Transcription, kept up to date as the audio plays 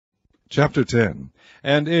Chapter 10.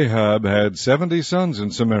 And Ahab had 70 sons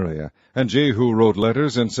in Samaria, and Jehu wrote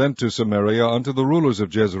letters and sent to Samaria unto the rulers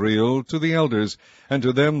of Jezreel, to the elders, and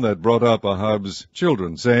to them that brought up Ahab's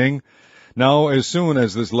children, saying, Now as soon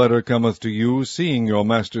as this letter cometh to you, seeing your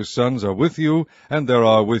master's sons are with you, and there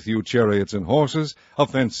are with you chariots and horses, a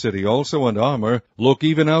fenced city also, and armor, look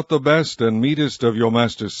even out the best and meetest of your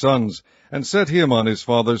master's sons, and set him on his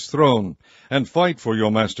father's throne, and fight for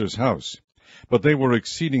your master's house. But they were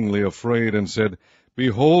exceedingly afraid, and said,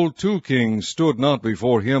 Behold, 2 kings stood not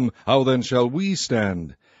before him, how then shall we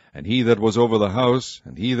stand? And he that was over the house,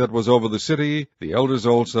 and he that was over the city, the elders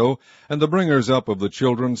also, and the bringers up of the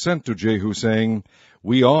children, sent to Jehu, saying,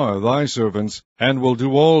 We are thy servants, and will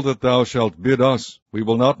do all that thou shalt bid us. We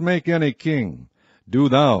will not make any king. Do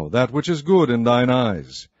thou that which is good in thine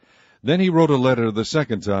eyes. Then he wrote a letter the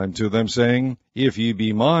second time to them, saying, If ye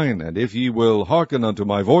be mine, and if ye will hearken unto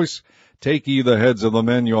my voice, take ye the heads of the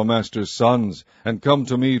men your master's sons, and come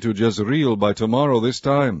to me to Jezreel by tomorrow this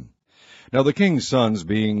time. Now the king's sons,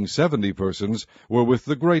 being 70 persons, were with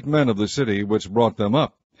the great men of the city, which brought them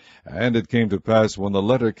up. And it came to pass, when the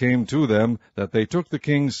letter came to them, that they took the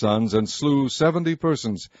king's sons, and slew 70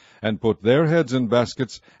 persons, and put their heads in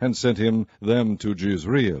baskets, and sent them to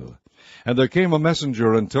Jezreel. And there came a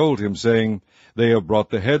messenger, and told him, saying, They have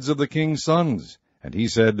brought the heads of the king's sons. And he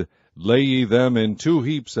said, Lay ye them in 2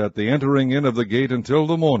 heaps at the entering in of the gate until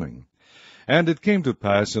the morning. And it came to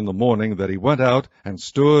pass in the morning that he went out, and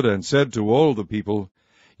stood, and said to all the people,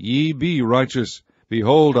 Ye be righteous.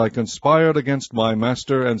 Behold, I conspired against my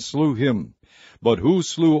master, and slew him. But who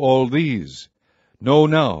slew all these? Know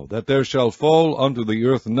now that there shall fall unto the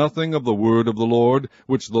earth nothing of the word of the Lord,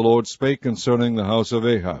 which the Lord spake concerning the house of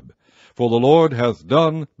Ahab. For the Lord hath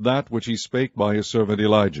done that which he spake by his servant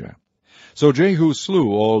Elijah. So Jehu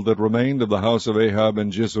slew all that remained of the house of Ahab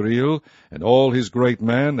in Jezreel, and all his great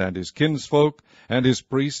men, and his kinsfolk, and his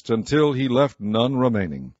priests, until he left none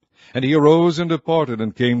remaining. And he arose and departed,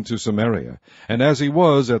 and came to Samaria. And as he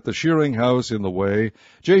was at the shearing house in the way,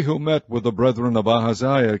 Jehu met with the brethren of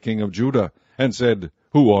Ahaziah king of Judah, and said,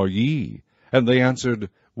 Who are ye? And they answered,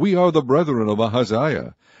 We are the brethren of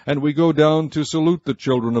Ahaziah, and we go down to salute the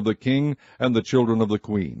children of the king and the children of the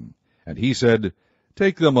queen. And he said,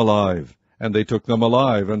 Take them alive. And they took them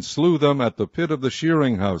alive, and slew them at the pit of the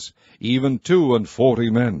shearing house, even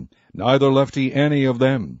 42 men, neither left he any of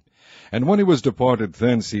them. And when he was departed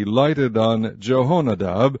thence, he lighted on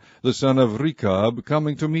Jehonadab, the son of Rechab,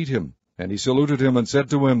 coming to meet him. And he saluted him, and said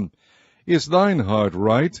to him, Is thine heart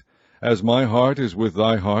right, as my heart is with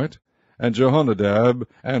thy heart? And Jehonadab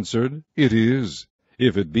answered, It is.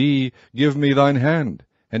 If it be, give me thine hand.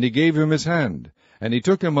 And he gave him his hand, and he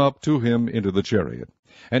took him up to him into the chariot.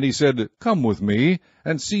 And he said, Come with me,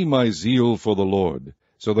 and see my zeal for the Lord.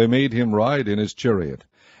 So they made him ride in his chariot.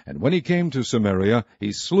 And when he came to Samaria,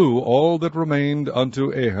 he slew all that remained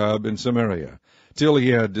unto Ahab in Samaria, till he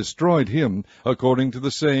had destroyed him, according to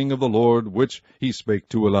the saying of the Lord, which he spake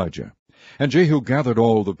to Elijah. And Jehu gathered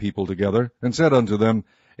all the people together, and said unto them,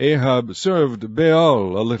 Ahab served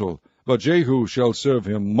Baal a little, but Jehu shall serve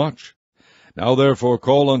him much. Now therefore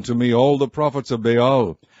call unto me all the prophets of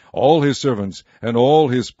Baal, all his servants, and all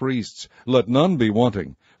his priests, let none be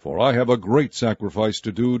wanting, for I have a great sacrifice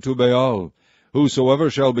to do to Baal. Whosoever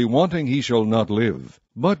shall be wanting, he shall not live.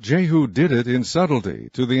 But Jehu did it in subtlety,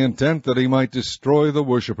 to the intent that he might destroy the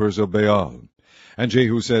worshippers of Baal. And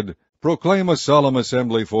Jehu said, Proclaim a solemn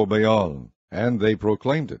assembly for Baal. And they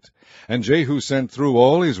proclaimed it. And Jehu sent through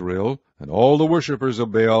all Israel, and all the worshippers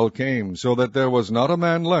of Baal came, so that there was not a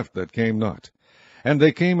man left that came not. And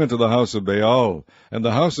they came into the house of Baal, and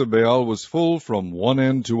the house of Baal was full from one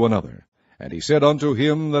end to another. And he said unto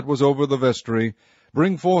him that was over the vestry,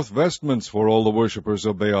 Bring forth vestments for all the worshippers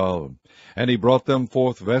of Baal. And he brought them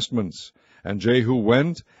forth vestments. And Jehu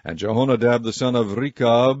went, and Jehonadab the son of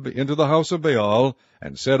Rechab, into the house of Baal,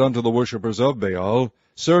 and said unto the worshippers of Baal,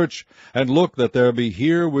 Search, and look that there be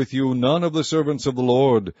here with you none of the servants of the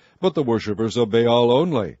Lord, but the worshippers of Baal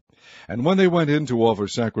only. And when they went in to offer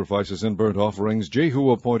sacrifices and burnt offerings,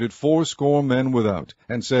 Jehu appointed 80 men without,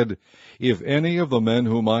 and said, If any of the men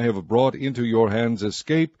whom I have brought into your hands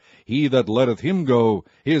escape, he that letteth him go,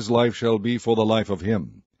 his life shall be for the life of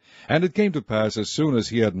him. And it came to pass, as soon as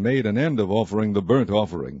he had made an end of offering the burnt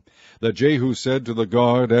offering, that Jehu said to the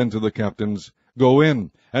guard and to the captains, Go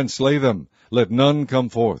in, and slay them, let none come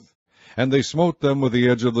forth. And they smote them with the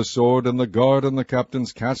edge of the sword, and the guard and the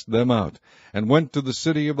captains cast them out, and went to the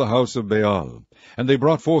city of the house of Baal. And they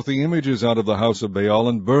brought forth the images out of the house of Baal,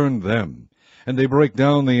 and burned them. And they brake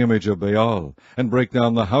down the image of Baal, and brake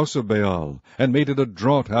down the house of Baal, and made it a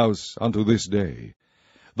draught house unto this day.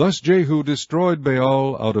 Thus Jehu destroyed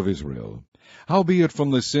Baal out of Israel. Howbeit from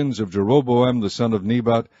the sins of Jeroboam the son of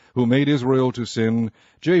Nebat, who made Israel to sin,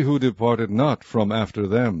 Jehu departed not from after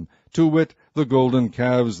them, to wit, the golden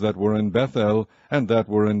calves that were in Bethel, and that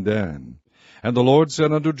were in Dan. And the Lord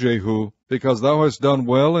said unto Jehu, Because thou hast done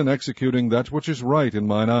well in executing that which is right in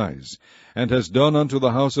mine eyes, and hast done unto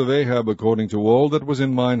the house of Ahab according to all that was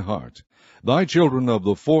in mine heart, thy children of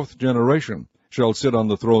the 4th generation shall sit on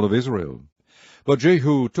the throne of Israel. But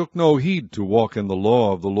Jehu took no heed to walk in the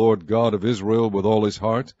law of the Lord God of Israel with all his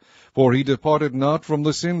heart, for he departed not from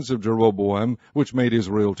the sins of Jeroboam, which made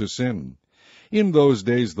Israel to sin. In those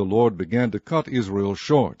days the Lord began to cut Israel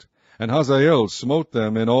short, and Hazael smote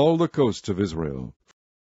them in all the coasts of Israel.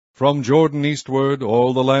 From Jordan eastward,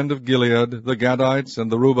 all the land of Gilead, the Gadites,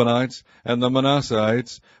 and the Reubenites, and the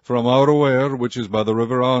Manasseites, from Aroer, which is by the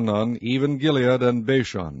river Arnon, even Gilead and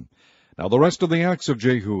Bashan. Now the rest of the acts of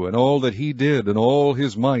Jehu, and all that he did, and all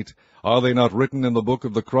his might, are they not written in the book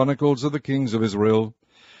of the Chronicles of the kings of Israel?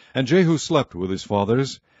 And Jehu slept with his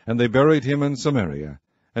fathers, and they buried him in Samaria.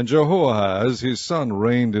 And Jehoahaz his son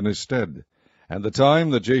reigned in his stead. And the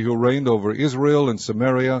time that Jehu reigned over Israel and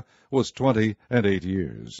Samaria was 28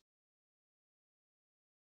 years.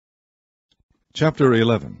 Chapter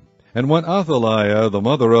 11. And when Athaliah, the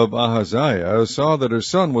mother of Ahaziah, saw that her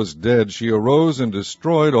son was dead, she arose and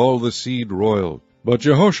destroyed all the seed royal. But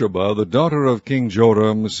Jehosheba, the daughter of King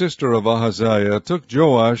Joram, sister of Ahaziah, took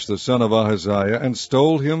Joash the son of Ahaziah, and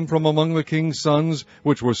stole him from among the king's sons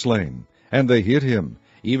which were slain. And they hid him,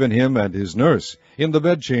 even him and his nurse, in the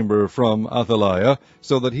bedchamber from Athaliah,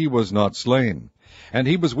 so that he was not slain. And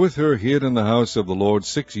he was with her hid in the house of the Lord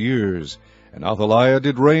 6 years. And Athaliah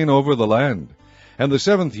did reign over the land. And the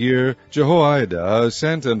 7th year Jehoiada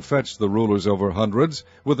sent and fetched the rulers over hundreds,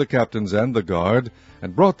 with the captains and the guard,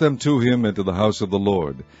 and brought them to him into the house of the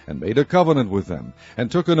Lord, and made a covenant with them,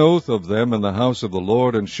 and took an oath of them in the house of the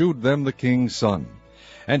Lord, and shewed them the king's son.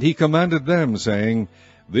 And he commanded them, saying,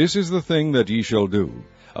 This is the thing that ye shall do.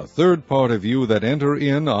 A 3rd part of you that enter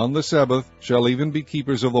in on the Sabbath shall even be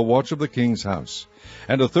keepers of the watch of the king's house.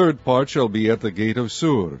 And a 3rd part shall be at the gate of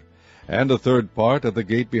Sur, and a 3rd part at the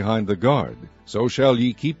gate behind the guard. So shall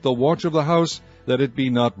ye keep the watch of the house, that it be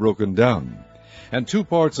not broken down. And 2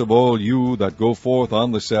 parts of all you that go forth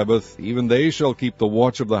on the Sabbath, even they shall keep the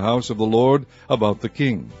watch of the house of the Lord about the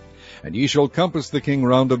king. And ye shall compass the king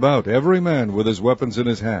round about, every man with his weapons in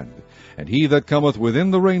his hand. And he that cometh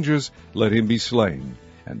within the ranges, let him be slain.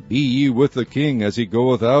 And be ye with the king as he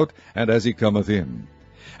goeth out, and as he cometh in.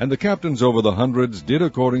 And the captains over the hundreds did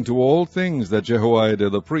according to all things that Jehoiada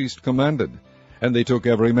the priest commanded. And they took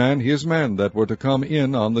every man his men that were to come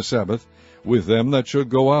in on the Sabbath, with them that should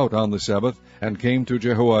go out on the Sabbath, and came to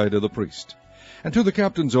Jehoiada the priest. And to the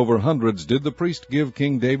captains over hundreds did the priest give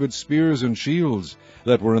King David spears and shields,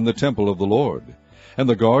 that were in the temple of the Lord. And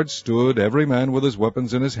the guards stood, every man with his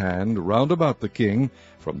weapons in his hand, round about the king,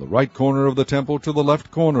 from the right corner of the temple to the left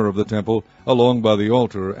corner of the temple, along by the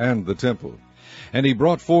altar and the temple. And he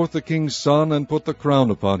brought forth the king's son, and put the crown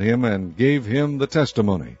upon him, and gave him the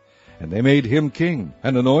testimony. And they made him king,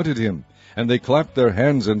 and anointed him. And they clapped their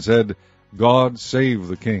hands, and said, God save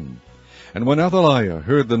the king. And when Athaliah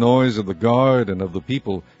heard the noise of the guard and of the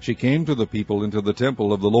people, she came to the people into the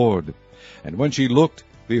temple of the Lord. And when she looked,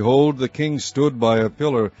 behold, the king stood by a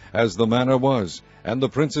pillar, as the manner was, and the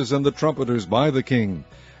princes and the trumpeters by the king.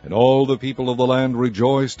 And all the people of the land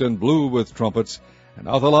rejoiced and blew with trumpets. And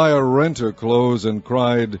Athaliah rent her clothes, and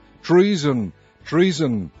cried, Treason!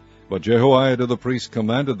 Treason! But Jehoiada the priest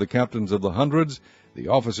commanded the captains of the hundreds, the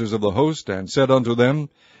officers of the host, and said unto them,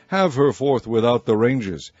 Have her forth without the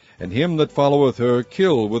ranges, and him that followeth her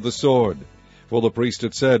kill with the sword. For the priest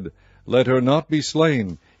had said, Let her not be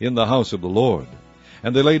slain in the house of the Lord.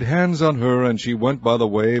 And they laid hands on her, and she went by the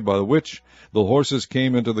way by which the horses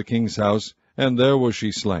came into the king's house, and there was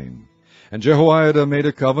she slain. And Jehoiada made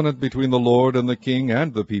a covenant between the Lord and the king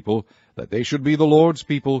and the people, that they should be the Lord's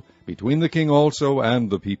people, between the king also and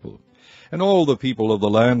the people. And all the people of the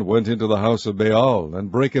land went into the house of Baal, and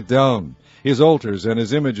brake it down. His altars and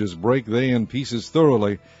his images brake they in pieces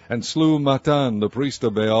thoroughly, and slew Mattan the priest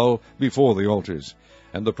of Baal before the altars.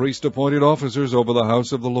 And the priest appointed officers over the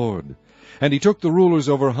house of the Lord. And he took the rulers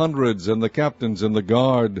over hundreds, and the captains, and the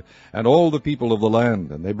guard, and all the people of the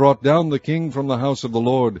land. And they brought down the king from the house of the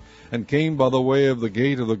Lord, and came by the way of the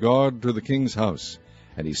gate of the guard to the king's house.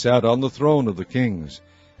 And he sat on the throne of the kings.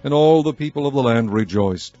 And all the people of the land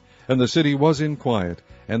rejoiced, and the city was in quiet,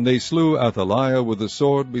 and they slew Athaliah with the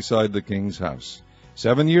sword beside the king's house.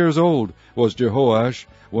 7 years old was Jehoash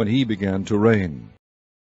when he began to reign.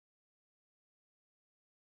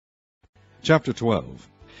 Chapter 12.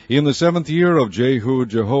 In the 7th year of Jehu,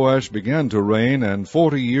 Jehoash began to reign, and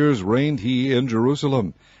 40 years reigned he in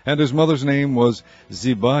Jerusalem. And his mother's name was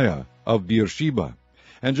Zibiah of Beersheba.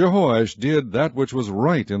 And Jehoash did that which was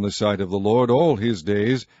right in the sight of the Lord all his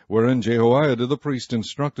days, wherein Jehoiada the priest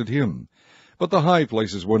instructed him. But the high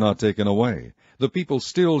places were not taken away. The people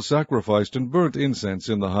still sacrificed and burnt incense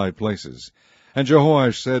in the high places. And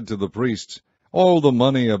Jehoash said to the priests, All the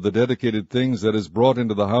money of the dedicated things that is brought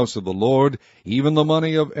into the house of the Lord, even the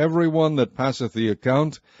money of every one that passeth the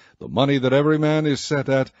account, the money that every man is set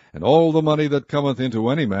at, and all the money that cometh into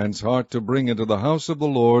any man's heart to bring into the house of the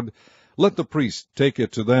Lord, let the priest take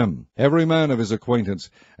it to them, every man of his acquaintance,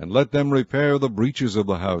 and let them repair the breaches of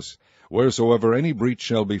the house, wheresoever any breach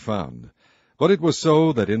shall be found. But it was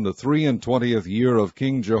so that in the 23 year of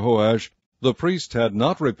King Jehoash, the priest had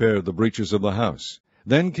not repaired the breaches of the house.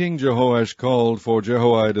 Then King Jehoash called for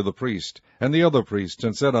Jehoiada the priest, and the other priests,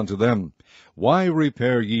 and said unto them, Why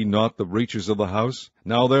repair ye not the breaches of the house?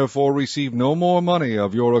 Now therefore receive no more money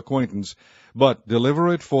of your acquaintance, but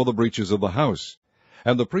deliver it for the breaches of the house.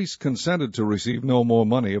 And the priests consented to receive no more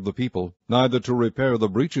money of the people, neither to repair the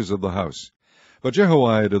breaches of the house. But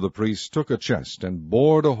Jehoiada the priest took a chest, and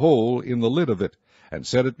bored a hole in the lid of it, and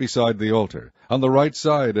set it beside the altar, on the right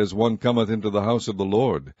side as one cometh into the house of the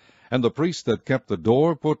Lord. And the priest that kept the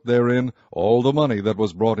door put therein all the money that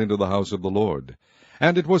was brought into the house of the Lord.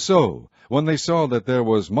 And it was so, when they saw that there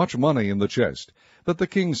was much money in the chest, that the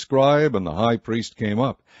king's scribe and the high priest came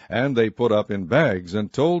up, and they put up in bags,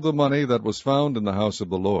 and told the money that was found in the house of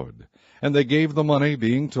the Lord. And they gave the money,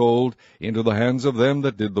 being told, into the hands of them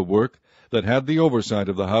that did the work, that had the oversight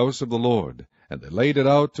of the house of the Lord. And they laid it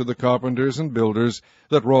out to the carpenters and builders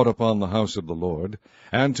that wrought upon the house of the Lord,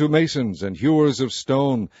 and to masons and hewers of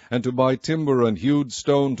stone, and to buy timber and hewed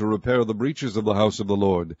stone to repair the breaches of the house of the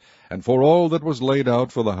Lord, and for all that was laid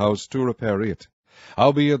out for the house to repair it.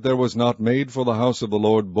 Howbeit there was not made for the house of the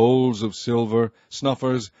Lord bowls of silver,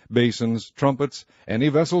 snuffers, basins, trumpets, any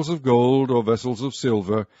vessels of gold or vessels of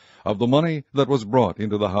silver, of the money that was brought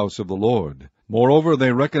into the house of the Lord. Moreover,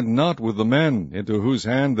 they reckoned not with the men, into whose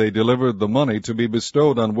hand they delivered the money to be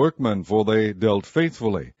bestowed on workmen, for they dealt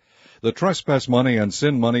faithfully. The trespass money and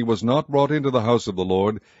sin money was not brought into the house of the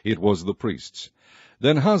Lord, it was the priests.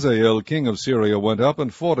 Then Hazael king of Syria went up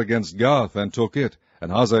and fought against Gath, and took it,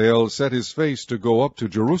 and Hazael set his face to go up to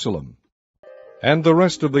Jerusalem. And the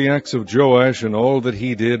rest of the acts of Joash, and all that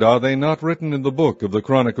he did, are they not written in the book of the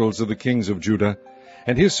Chronicles of the kings of Judah?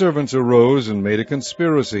 And his servants arose and made a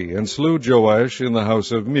conspiracy, and slew Joash in the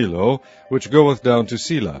house of Millo, which goeth down to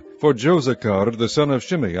Selah. For Josachar the son of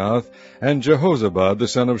Shimeath, and Jehozabad the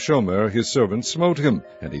son of Shomer, his servant, smote him,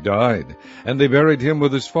 and he died. And they buried him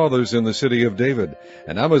with his fathers in the city of David,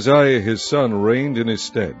 and Amaziah his son reigned in his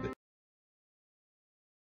stead.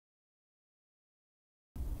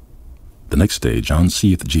 The next day John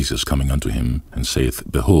seeth Jesus coming unto him, and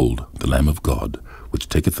saith, Behold, the Lamb of God, which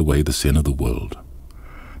taketh away the sin of the world.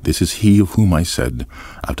 This is he of whom I said,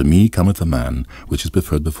 After me cometh a man, which is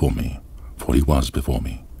preferred before me, for he was before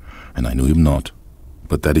me. And I knew him not,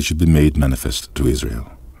 but that he should be made manifest to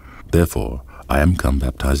Israel. Therefore I am come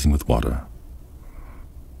baptizing with water.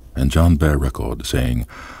 And John bare record, saying,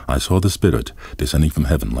 I saw the Spirit descending from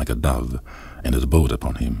heaven like a dove, and it abode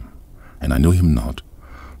upon him. And I knew him not,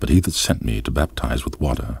 but he that sent me to baptize with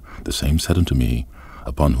water, the same said unto me,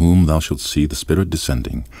 Upon whom thou shalt see the Spirit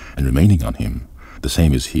descending, and remaining on him, the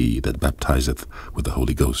same is he that baptizeth with the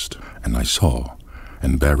Holy Ghost. And I saw,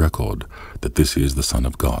 and bare record, that this is the Son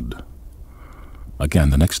of God.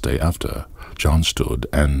 Again the next day after, John stood,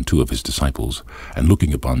 and 2 of his disciples, and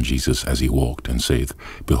looking upon Jesus as he walked, and saith,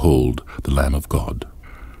 Behold, the Lamb of God.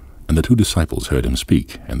 And the 2 disciples heard him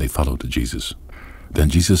speak, and they followed Jesus.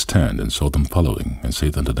 Then Jesus turned, and saw them following, and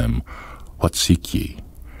saith unto them, What seek ye?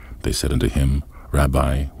 They said unto him,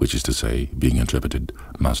 Rabbi, which is to say, being interpreted,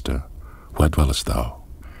 Master, where dwellest thou?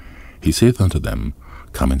 He saith unto them,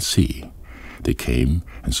 Come and see. They came,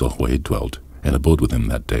 and saw where he dwelt, and abode with him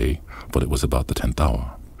that day, for it was about the 10th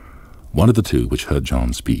hour. One of the 2 which heard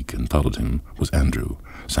John speak, and followed him, was Andrew,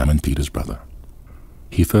 Simon Peter's brother.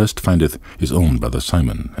 He first findeth his own brother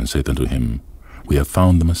Simon, and saith unto him, We have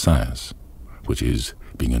found the Messiah, which is,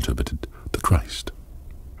 being interpreted, the Christ.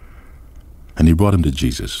 And he brought him to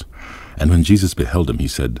Jesus. And when Jesus beheld him, he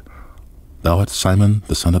said, Thou art Simon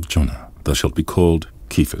the son of Jonah. Thou shalt be called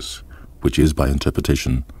Cephas, which is by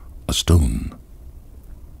interpretation a stone.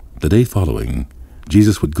 The day following,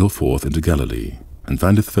 Jesus would go forth into Galilee, and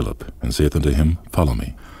findeth Philip, and saith unto him, Follow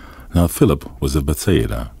me. Now Philip was of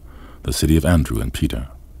Bethsaida, the city of Andrew and Peter.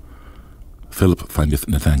 Philip findeth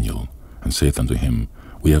Nathanael, and saith unto him,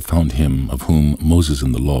 We have found him of whom Moses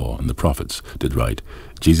in the law and the prophets did write,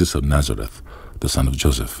 Jesus of Nazareth, the son of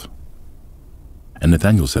Joseph. And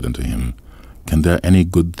Nathanael said unto him, Can there any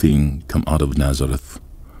good thing come out of Nazareth?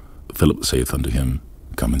 Philip saith unto him,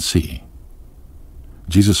 Come and see.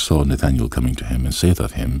 Jesus saw Nathanael coming to him, and saith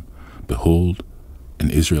of him, Behold,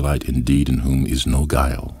 an Israelite indeed, in whom is no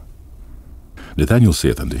guile. Nathanael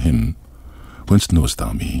saith unto him, Whence knowest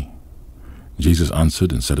thou me? Jesus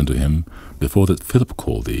answered and said unto him, Before that Philip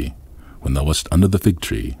called thee, when thou wast under the fig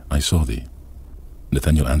tree, I saw thee.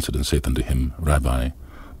 Nathanael answered and saith unto him, Rabbi,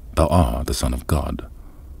 thou art the Son of God,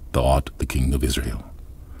 thou art the King of Israel.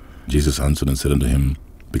 Jesus answered and said unto him,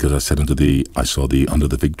 Because I said unto thee, I saw thee under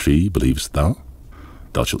the fig tree, believest thou?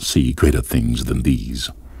 Thou shalt see greater things than these.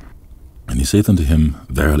 And he saith unto him,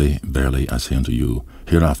 Verily, verily, I say unto you,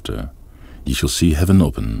 hereafter ye shall see heaven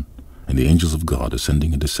open, and the angels of God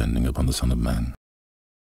ascending and descending upon the Son of Man.